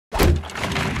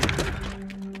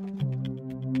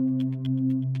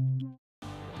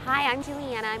Hi, I'm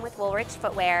Juliana. I'm with Woolrich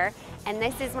Footwear, and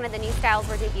this is one of the new styles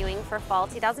we're debuting for fall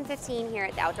 2015 here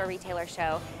at the Outdoor Retailer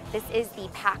Show. This is the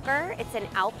Packer. It's an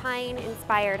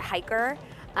alpine-inspired hiker.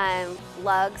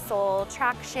 Lug sole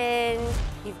traction.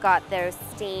 You've got those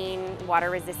stain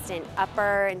water-resistant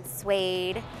upper and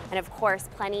suede, and of course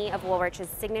plenty of Woolrich's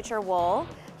signature wool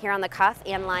here on the cuff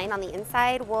and line on the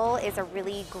inside. Wool is a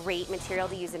really great material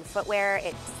to use in footwear.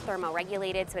 It's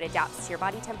thermoregulated, so it adapts to your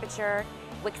body temperature,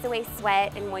 wicks away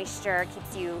sweat and moisture,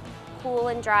 keeps you cool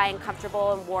and dry and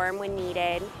comfortable and warm when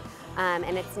needed,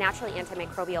 and it's naturally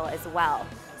antimicrobial as well.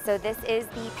 So this is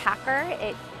the Packer.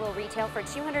 It will retail for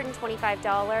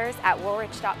 $225 at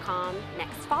woolrich.com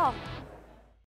next fall.